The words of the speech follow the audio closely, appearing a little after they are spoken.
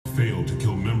failed to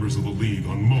kill members of the League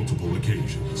on multiple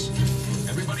occasions.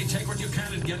 Everybody take what you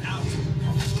can and get out.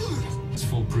 It's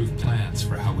foolproof plans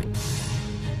for how we...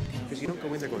 Because you don't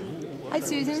go in there going, hi,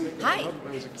 Susan. Hi.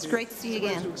 It's great to see you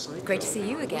again. Great to see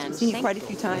you again. Seen you quite a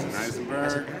few times.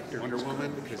 Eisenberg, Wonder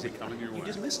Woman, because they come in your way. You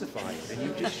just mystify it, and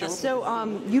you just show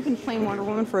So, you've been playing Wonder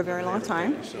Woman for a very long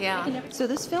time. Yeah. So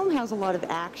this film has a lot of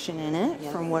action in it,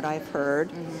 Yeah. from what I've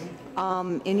heard.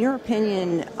 In your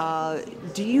opinion,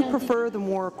 do you prefer the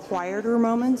more quieter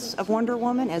moments of Wonder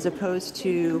Woman as opposed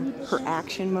to her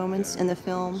action moments in the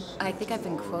film? I think I've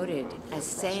been quoted as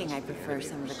saying I prefer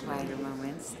some of the quieter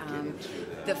moments.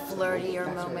 The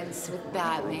flirtier moments with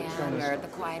Batman or the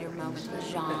quieter moments with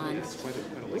Jean.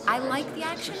 I like the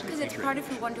action because it's part of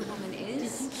who Wonder Woman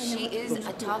is. She is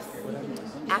a tough,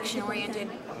 action-oriented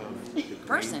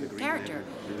character.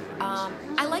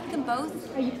 I like them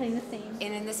both. Are you playing the same?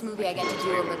 And in this movie, I get to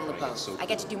do a little of both. I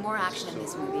get to do more action in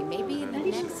this movie. Maybe in the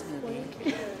next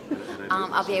movie,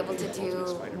 I'll be able to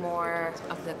do more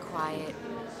of the quiet,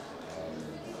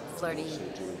 flirty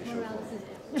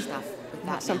stuff with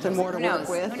that. Something more to work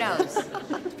with. Who knows?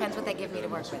 Depends what they give me to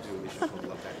work with.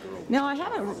 Now, I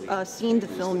haven't seen the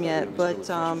film yet, but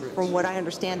from what I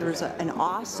understand, there's an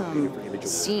awesome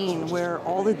scene where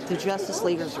all the Justice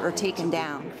Leaguers are taken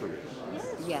down.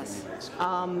 Yes.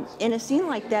 In a scene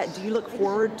like that, do you look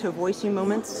forward to voicing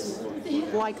moments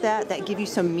like that give you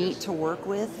some meat to work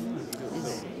with?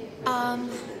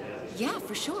 Yeah,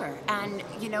 for sure. And,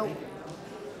 you know,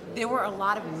 there were a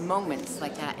lot of moments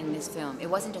like that in this film. It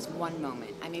wasn't just one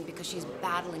moment. I mean, because she's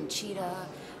battling Cheetah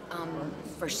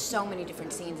for so many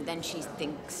different scenes, and then she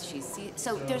thinks she's...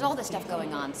 So there's all this stuff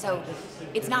going on. So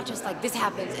it's not just like this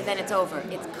happens and then it's over.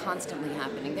 It's constantly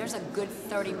happening. There's a good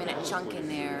 30-minute chunk in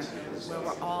there where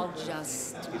we're all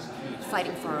just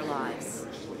fighting for our lives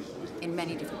in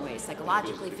many different ways,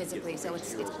 psychologically, physically. So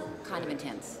it's kind of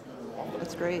intense.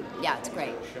 That's great. Yeah, it's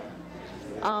great.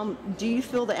 Do you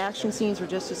feel the action scenes are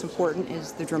just as important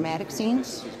as the dramatic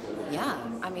scenes? Yeah,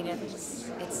 I mean, it's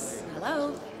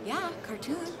hello, yeah,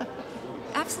 cartoon.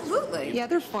 Absolutely. Yeah,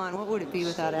 they're fun. What would it be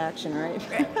without action, right?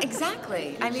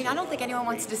 Exactly. I mean, I don't think anyone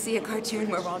wants to see a cartoon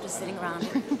where we're all just sitting around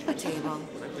a table,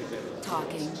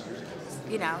 talking.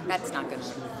 You know, that's not going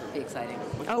to be exciting.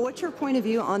 What's your point of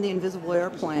view on the invisible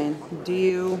airplane? Do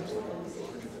you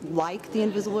like the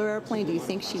invisible airplane? Do you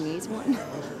think she needs one?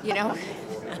 You know,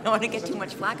 I don't want to get too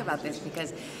much flack about this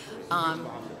because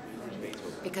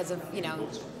of, you know,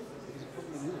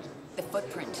 the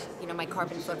footprint, you know, my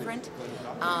carbon footprint.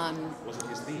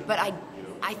 But I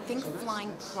think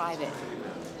flying private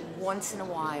once in a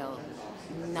while,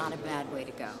 not a bad way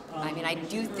to go. I mean, I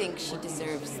do think she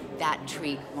deserves that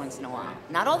treat once in a while.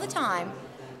 Not all the time,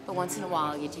 but once in a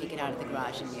while you take it out of the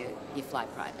garage and you fly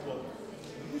private.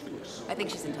 I think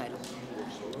she's entitled.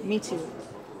 Me too.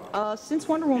 Since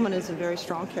Wonder Woman is a very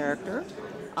strong character,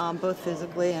 both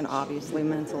physically and obviously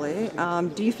mentally,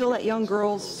 do you feel that young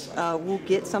girls will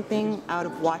get something out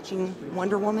of watching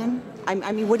Wonder Woman?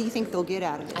 I mean, what do you think they'll get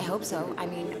out of it? I hope so. I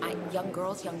mean, young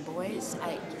girls, young boys,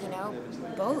 you know,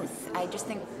 both. I just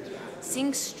think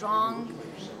seeing strong,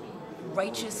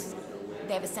 righteous,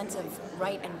 they have a sense of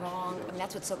right and wrong. I mean,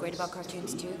 that's what's so great about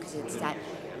cartoons too, because it's that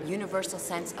universal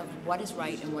sense of what is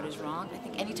right and what is wrong. I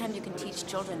think anytime you can teach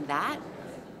children that,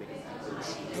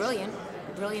 brilliant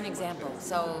example.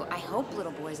 So I hope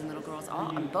little boys and little girls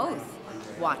both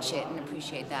watch it and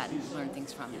appreciate that and learn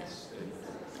things from it.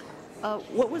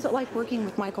 What was it like working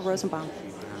with Michael Rosenbaum?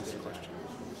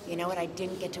 You know what? I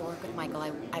didn't get to work with Michael.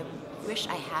 I wish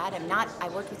I had. I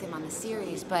worked with him on the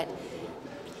series, but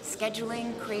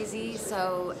scheduling crazy,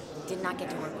 so did not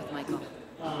get to work with Michael.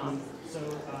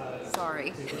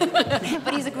 Sorry.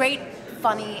 But he's a great,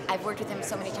 funny, I've worked with him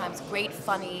so many times, great,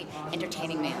 funny,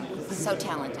 entertaining man. So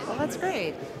talented. Well, that's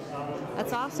great.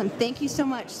 That's awesome. Thank you so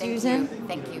much, Susan.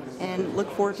 Thank you. And look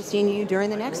forward to seeing you during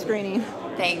the next screening.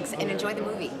 Thanks, and enjoy the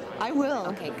movie. I will.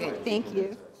 Okay, good. Thank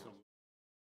you.